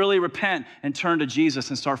people really repent and turn to Jesus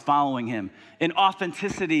and start following him in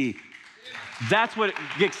authenticity. That's what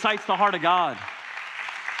excites the heart of God.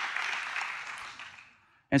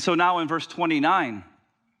 And so now in verse 29,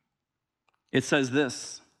 it says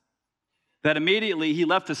this, that immediately he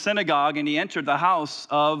left the synagogue and he entered the house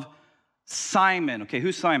of Simon. Okay,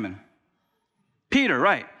 who's Simon? Peter,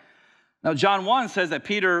 right. Now, John 1 says that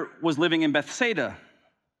Peter was living in Bethsaida.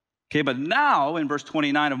 Okay, but now in verse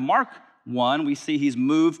 29 of Mark 1, we see he's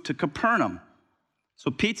moved to Capernaum.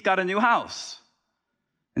 So Pete's got a new house.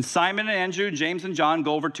 And Simon and Andrew, James and John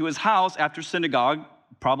go over to his house after synagogue,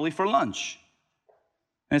 probably for lunch.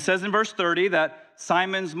 And it says in verse 30 that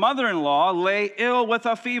Simon's mother-in-law lay ill with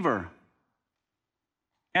a fever.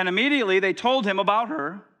 And immediately they told him about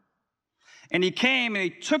her. And he came and he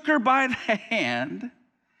took her by the hand,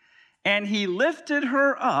 and he lifted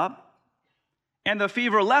her up, and the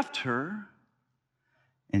fever left her,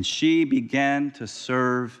 and she began to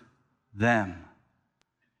serve them.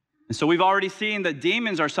 And so we've already seen that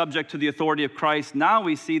demons are subject to the authority of Christ. Now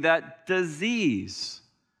we see that disease,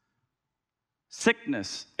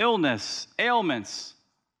 sickness, illness, ailments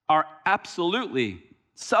are absolutely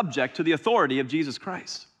subject to the authority of Jesus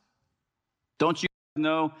Christ. Don't you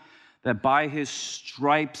know that by his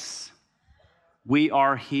stripes we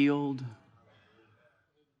are healed?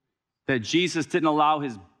 That Jesus didn't allow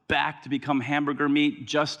his back to become hamburger meat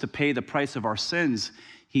just to pay the price of our sins.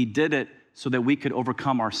 He did it so that we could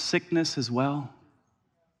overcome our sickness as well.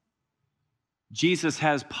 Jesus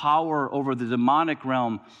has power over the demonic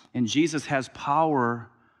realm, and Jesus has power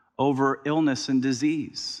over illness and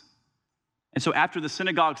disease. And so after the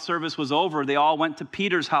synagogue service was over, they all went to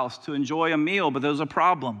Peter's house to enjoy a meal, but there was a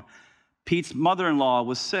problem. Pete's mother-in-law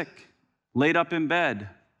was sick, laid up in bed.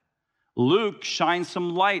 Luke shines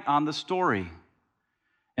some light on the story.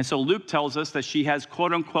 And so Luke tells us that she has,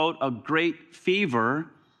 quote unquote, a great fever,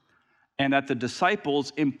 and that the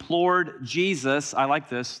disciples implored Jesus, I like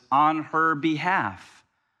this, on her behalf.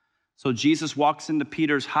 So Jesus walks into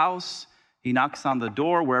Peter's house. He knocks on the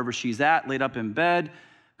door wherever she's at, laid up in bed.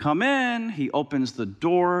 Come in. He opens the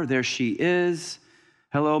door. There she is.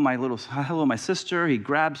 Hello, my sister. He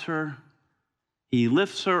grabs her. He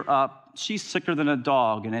lifts her up. She's sicker than a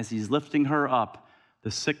dog. And as he's lifting her up,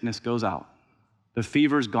 the sickness goes out. The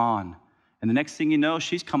fever's gone. And the next thing you know,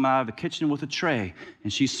 she's coming out of the kitchen with a tray,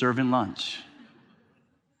 and she's serving lunch.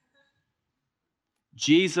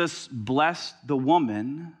 Jesus blessed the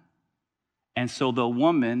woman, and so the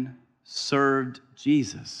woman served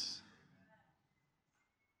Jesus.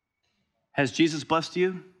 Has Jesus blessed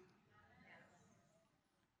you?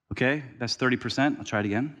 Okay, that's 30%. I'll try it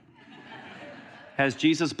again. Has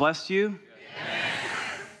Jesus blessed you?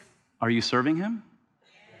 Yes. Are you serving him?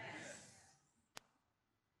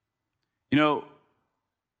 You know,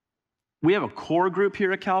 we have a core group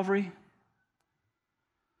here at Calvary.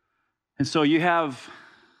 And so you have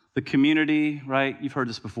the community, right? You've heard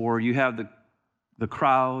this before. You have the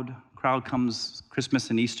crowd. Crowd comes Christmas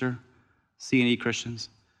and Easter, C&E Christians.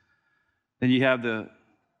 Then you have the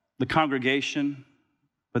congregation,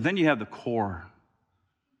 but then you have the core.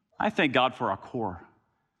 I thank God for our core.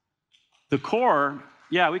 The core,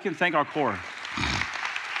 yeah, we can thank our core.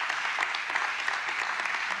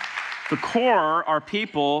 The core are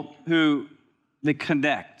people who, they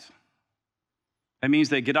connect. That means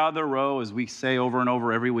they get out of their row, as we say over and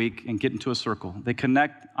over every week, and get into a circle. They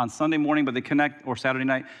connect on Sunday morning, but they connect, or Saturday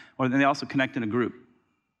night, or then they also connect in a group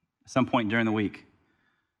at some point during the week.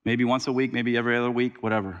 Maybe once a week, maybe every other week,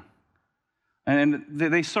 whatever. And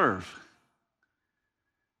they serve.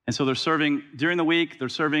 And so they're serving during the week, they're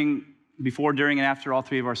serving before, during, and after all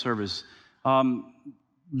three of our services.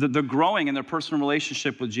 They're growing in their personal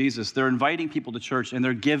relationship with Jesus. They're inviting people to church, and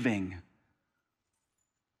they're giving.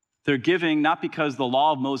 They're giving not because the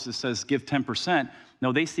law of Moses says give 10%.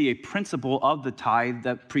 No, they see a principle of the tithe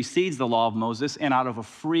that precedes the law of Moses, and out of a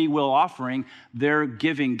free will offering, they're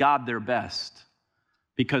giving God their best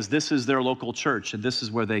because this is their local church, and this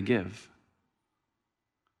is where they give.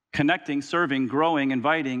 Connecting, serving, growing,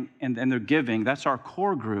 inviting, and they're giving. That's our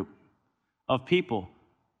core group of people.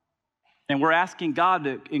 And we're asking God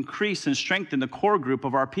to increase and strengthen the core group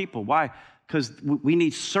of our people. Why? Because we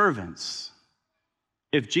need servants.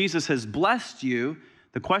 If Jesus has blessed you,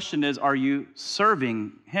 the question is, are you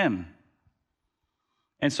serving him?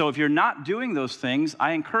 And so if you're not doing those things,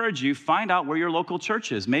 I encourage you, find out where your local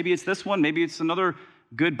church is. Maybe it's this one, maybe it's another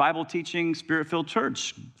good Bible teaching, spirit-filled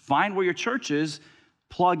church. Find where your church is,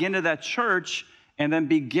 plug into that church, and then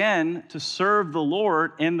begin to serve the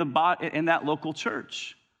Lord in that local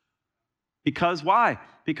church. Because why?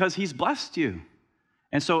 Because he's blessed you.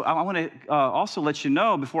 And so I want to also let you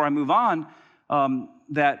know before I move on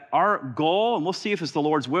that our goal, and we'll see if it's the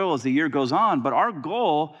Lord's will as the year goes on, but our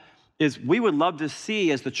goal is we would love to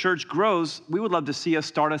see, as the church grows, we would love to see us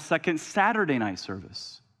start a second Saturday night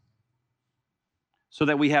service. So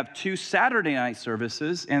that we have 2 Saturday night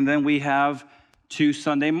services, and then we have 2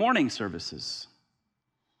 Sunday morning services.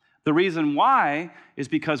 The reason why is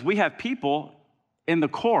because we have people in the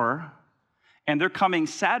core, and they're coming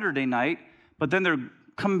Saturday night, but then they're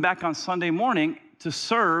coming back on Sunday morning to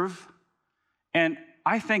serve. And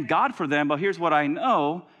I thank God for them, but here's what I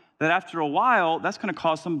know, that after a while, that's going to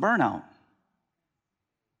cause some burnout.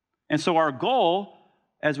 And so our goal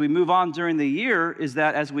as we move on during the year is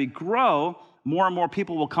that as we grow, more and more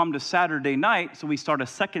people will come to Saturday night. So we start a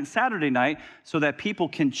second Saturday night so that people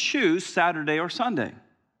can choose Saturday or Sunday.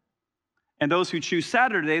 And those who choose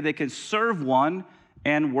Saturday, they can serve one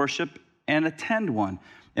and worship and attend one.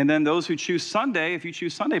 And then those who choose Sunday, if you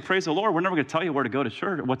choose Sunday, praise the Lord. We're never going to tell you where to go to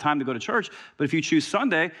church, what time to go to church. But if you choose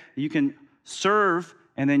Sunday, you can serve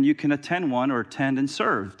and then you can attend one or attend and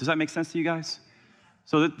serve. Does that make sense to you guys?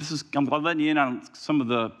 So I'm letting you in on some of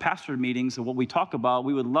the pastor meetings and what we talk about.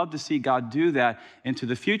 We would love to see God do that into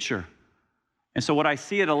the future. And so what I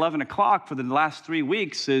see at 11 o'clock for the last 3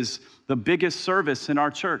 weeks is the biggest service in our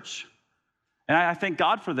church. And I thank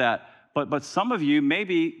God for that. But some of you,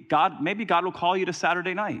 maybe God will call you to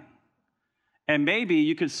Saturday night. And maybe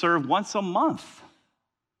you could serve once a month.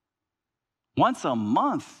 Once a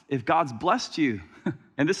month, if God's blessed you.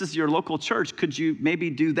 And this is your local church, could you maybe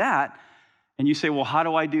do that? And you say, well, how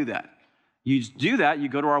do I do that? You do that, you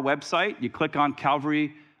go to our website, you click on you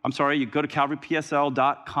go to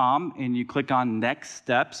calvarypsl.com and you click on Next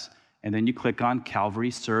Steps, and then you click on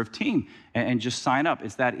Calvary Serve Team and just sign up.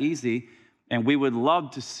 It's that easy. And we would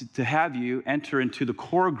love to have you enter into the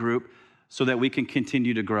core group so that we can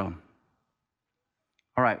continue to grow.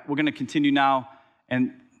 All right, we're going to continue now,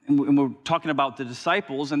 and we're talking about the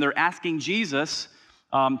disciples, and they're asking Jesus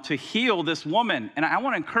to heal this woman. And I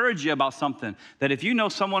want to encourage you about something, that if you know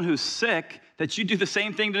someone who's sick, that you do the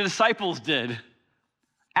same thing the disciples did.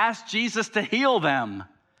 Ask Jesus to heal them.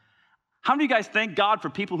 How many of you guys thank God for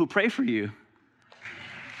people who pray for you?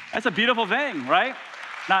 That's a beautiful thing, right?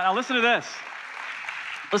 Now listen to this.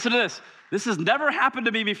 Listen to this. This has never happened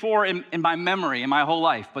to me before in my memory, in my whole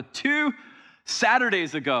life. But 2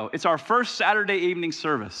 Saturdays ago, it's our first Saturday evening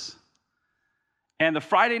service. And the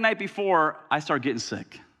Friday night before, I start getting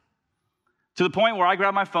sick. To the point where I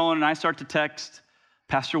grab my phone and I start to text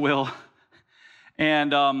Pastor Will.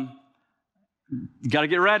 And you got to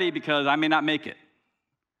get ready because I may not make it.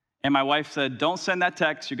 And my wife said, don't send that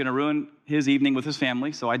text. You're going to ruin his evening with his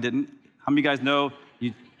family. So I didn't. How many of you guys know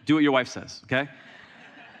you do what your wife says, okay?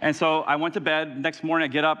 And so I went to bed. Next morning,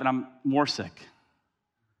 I get up, and I'm more sick.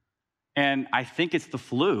 And I think it's the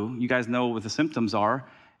flu. You guys know what the symptoms are.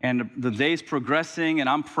 And the day's progressing, and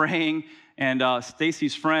I'm praying, and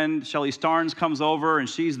Stacy's friend, Shelly Starnes, comes over, and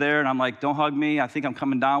she's there, and I'm like, don't hug me. I think I'm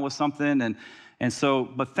coming down with something. And so,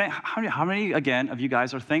 but how many, again, of you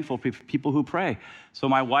guys are thankful for people who pray? So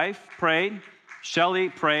my wife prayed. Shelly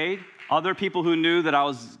prayed. Other people who knew that I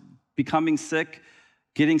was becoming sick,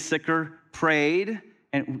 getting sicker, prayed.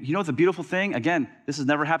 And you know the beautiful thing? Again, this has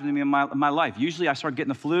never happened to me in my life. Usually I start getting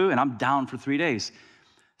the flu and I'm down for 3 days.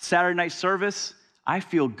 Saturday night service, I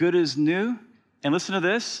feel good as new. And listen to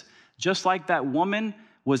this. Just like that woman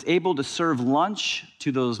was able to serve lunch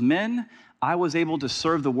to those men, I was able to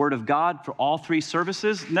serve the Word of God for all 3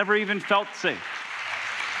 services. Never even felt sick.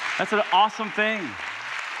 That's an awesome thing.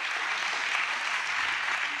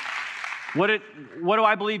 What do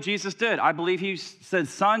I believe Jesus did? I believe he said,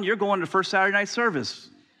 son, you're going to first Saturday night service.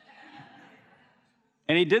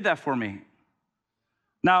 And he did that for me.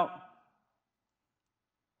 Now,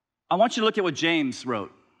 I want you to look at what James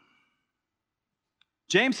wrote.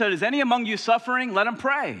 James said, is any among you suffering? Let him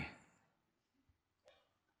pray.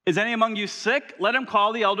 Is any among you sick? Let him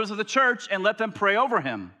call the elders of the church and let them pray over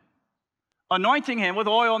him, anointing him with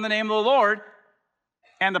oil in the name of the Lord,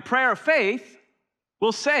 and the prayer of faith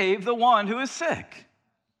will save the one who is sick.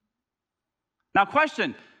 Now,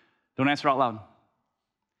 question, don't answer out loud.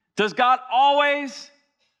 Does God always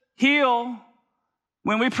heal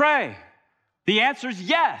when we pray? The answer is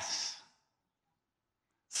yes.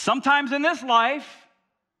 Sometimes in this life,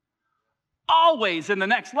 always in the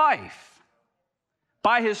next life.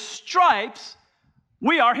 By his stripes,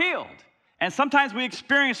 we are healed. And sometimes we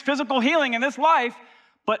experience physical healing in this life,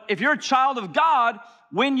 but if you're a child of God,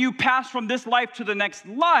 when you pass from this life to the next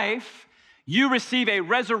life, you receive a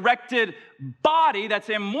resurrected body that's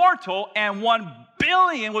immortal, and 1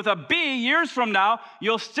 billion with a B years from now,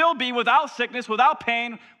 you'll still be without sickness, without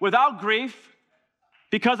pain, without grief,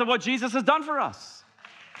 because of what Jesus has done for us.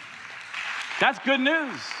 That's good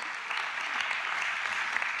news.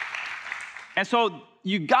 And so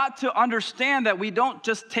you got to understand that we don't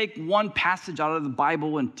just take one passage out of the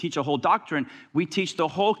Bible and teach a whole doctrine. We teach the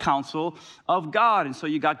whole counsel of God. And so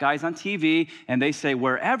you got guys on TV, and they say,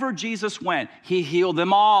 wherever Jesus went, he healed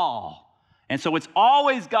them all. And so it's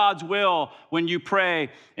always God's will when you pray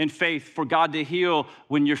in faith for God to heal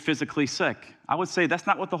when you're physically sick. I would say that's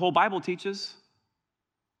not what the whole Bible teaches.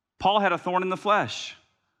 Paul had a thorn in the flesh.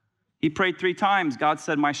 He prayed 3 times. God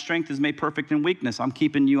said, my strength is made perfect in weakness. I'm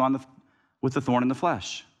keeping you with the thorn in the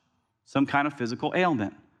flesh, some kind of physical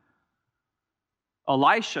ailment.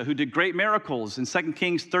 Elisha, who did great miracles in 2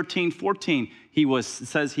 Kings 13:14, it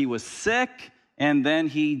says he was sick and then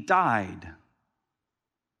he died.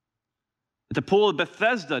 At the pool of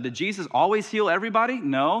Bethesda, did Jesus always heal everybody?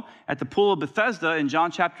 No. At the pool of Bethesda in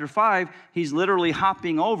John chapter 5, he's literally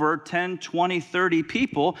hopping over 10, 20, 30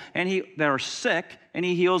 people that are sick, and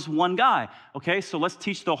he heals one guy. Okay, so let's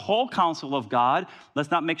teach the whole counsel of God.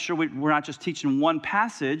 Let's not make sure we're not just teaching one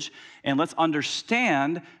passage, and let's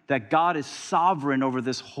understand that God is sovereign over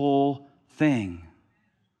this whole thing.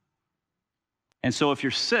 And so if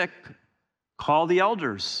you're sick, call the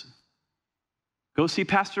elders. Go see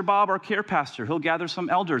Pastor Bob, our care pastor. He'll gather some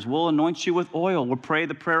elders. We'll anoint you with oil. We'll pray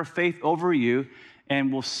the prayer of faith over you,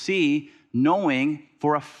 and we'll see, knowing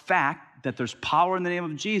for a fact that there's power in the name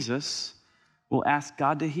of Jesus, we'll ask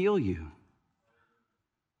God to heal you.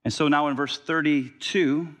 And so now in verse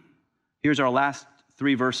 32, here's our last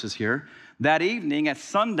 3 verses here. That evening at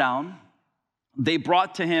sundown, they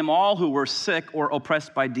brought to him all who were sick or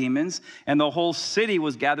oppressed by demons, and the whole city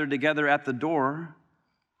was gathered together at the door.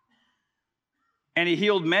 And he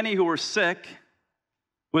healed many who were sick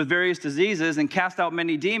with various diseases and cast out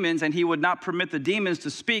many demons, and he would not permit the demons to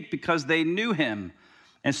speak because they knew him.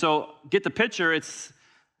 And so get the picture, it's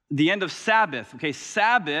the end of Sabbath. Okay,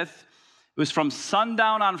 Sabbath was from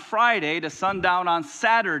sundown on Friday to sundown on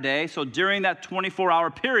Saturday. So during that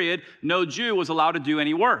 24-hour period, no Jew was allowed to do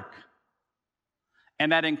any work.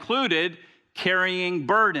 And that included carrying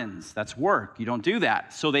burdens. That's work. You don't do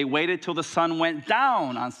that. So they waited till the sun went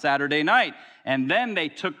down on Saturday night. And then they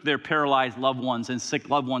took their paralyzed loved ones and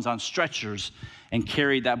sick loved ones on stretchers and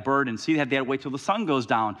carried that burden. See, they had to wait till the sun goes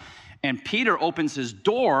down. And Peter opens his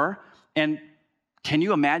door, and can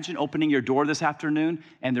you imagine opening your door this afternoon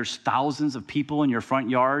and there's thousands of people in your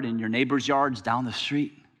front yard and your neighbor's yards down the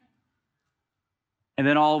street? And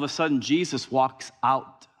then all of a sudden, Jesus walks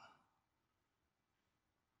out.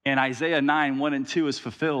 And Isaiah 9:1-2 is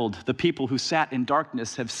fulfilled. The people who sat in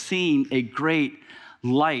darkness have seen a great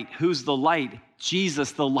light. Who's the light?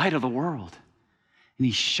 Jesus, the light of the world. And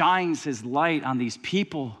he shines his light on these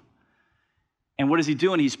people. And what is he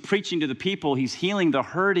doing? He's preaching to the people. He's healing the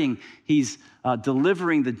hurting. He's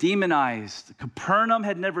delivering the demonized. Capernaum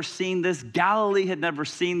had never seen this. Galilee had never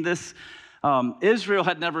seen this. Israel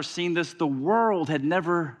had never seen this. The world had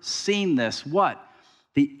never seen this. What?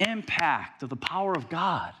 The impact of the power of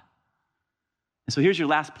God. And so here's your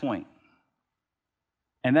last point.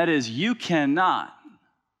 And that is, you cannot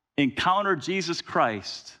encounter Jesus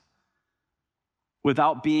Christ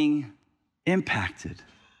without being impacted.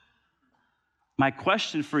 My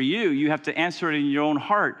question for you, you have to answer it in your own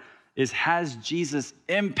heart, is has Jesus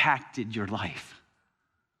impacted your life?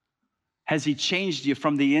 Has he changed you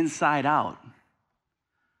from the inside out?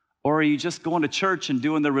 Or are you just going to church and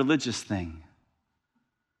doing the religious thing?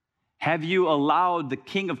 Have you allowed the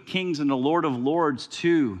King of Kings and the Lord of Lords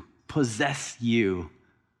to possess you?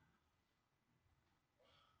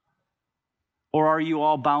 Or are you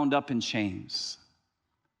all bound up in chains?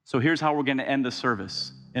 So here's how we're going to end the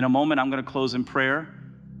service. In a moment, I'm going to close in prayer,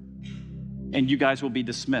 and you guys will be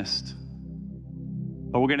dismissed.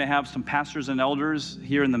 But we're going to have some pastors and elders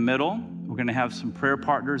here in the middle. We're going to have some prayer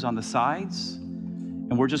partners on the sides,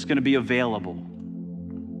 and we're just going to be available.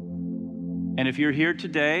 And if you're here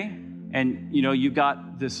today and you've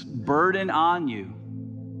got this burden on you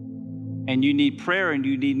and you need prayer and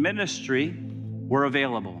you need ministry, we're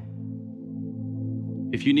available.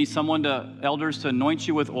 If you need elders to anoint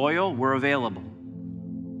you with oil, we're available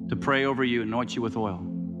to pray over you and anoint you with oil.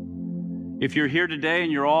 If you're here today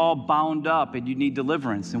and you're all bound up and you need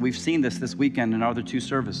deliverance, and we've seen this weekend in our other 2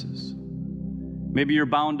 services, maybe you're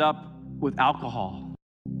bound up with alcohol.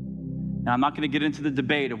 Now, I'm not going to get into the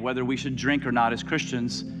debate of whether we should drink or not as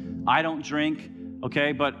Christians. I don't drink,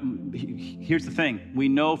 okay, but here's the thing. We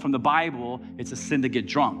know from the Bible it's a sin to get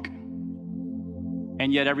drunk.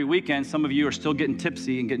 And yet every weekend, some of you are still getting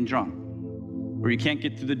tipsy and getting drunk, or you can't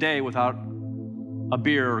get through the day without a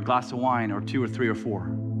beer or a glass of wine or 2 or 3 or 4.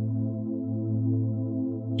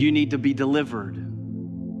 You need to be delivered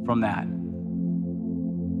from that.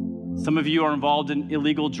 Some of you are involved in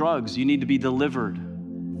illegal drugs. You need to be delivered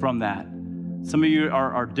from that. Some of you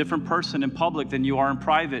are a different person in public than you are in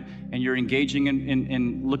private, and you're engaging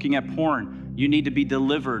in looking at porn. You need to be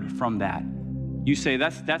delivered from that. You say,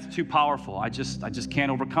 that's too powerful. I just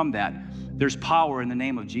can't overcome that. There's power in the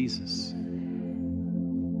name of Jesus.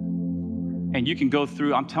 And you can go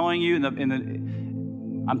through, I'm telling you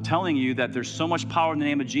that there's so much power in the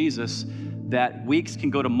name of Jesus that weeks can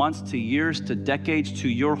go to months, to years, to decades, to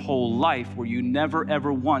your whole life, where you never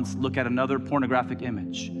ever once look at another pornographic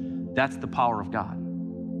image. That's the power of God.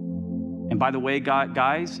 And by the way,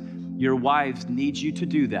 guys, your wives need you to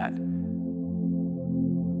do that.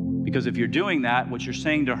 Because if you're doing that, what you're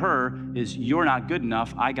saying to her is, you're not good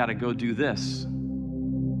enough, I gotta go do this.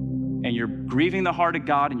 And you're grieving the heart of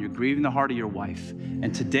God and you're grieving the heart of your wife.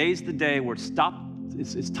 And today's the day where it's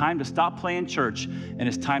time to stop playing church and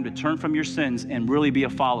it's time to turn from your sins and really be a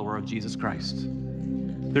follower of Jesus Christ.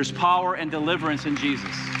 There's power and deliverance in Jesus.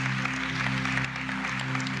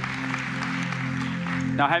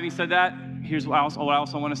 Now, having said that, here's what I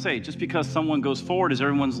also want to say. Just because someone goes forward as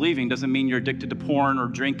everyone's leaving doesn't mean you're addicted to porn or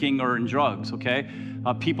drinking or in drugs, okay?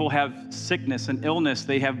 People have sickness and illness.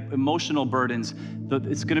 They have emotional burdens.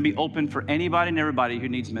 It's going to be open for anybody and everybody who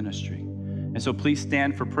needs ministry. And so please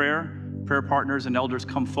stand for prayer. Prayer partners and elders,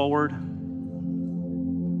 come forward.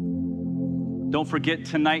 Don't forget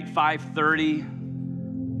tonight, 5:30,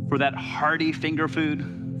 for that hearty finger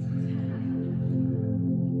food.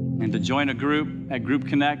 And to join a group at Group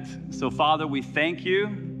Connect. So Father, we thank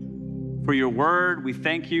you for your word. We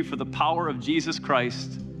thank you for the power of Jesus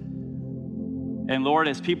Christ. And Lord,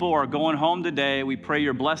 as people are going home today, we pray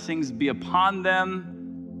your blessings be upon them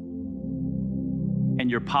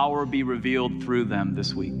and your power be revealed through them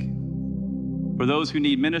this week. For those who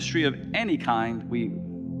need ministry of any kind, we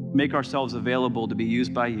make ourselves available to be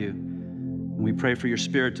used by you. And we pray for your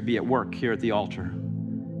Spirit to be at work here at the altar.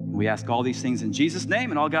 And we ask all these things in Jesus'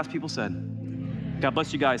 name, and all God's people said. God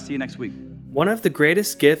bless you guys. See you next week. One of the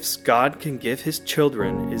greatest gifts God can give his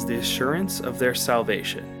children is the assurance of their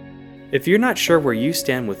salvation. If you're not sure where you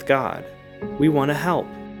stand with God, we want to help.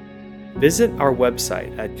 Visit our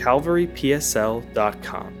website at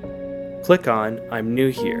calvarypsl.com. Click on I'm New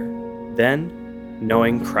Here, then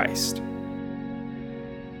Knowing Christ.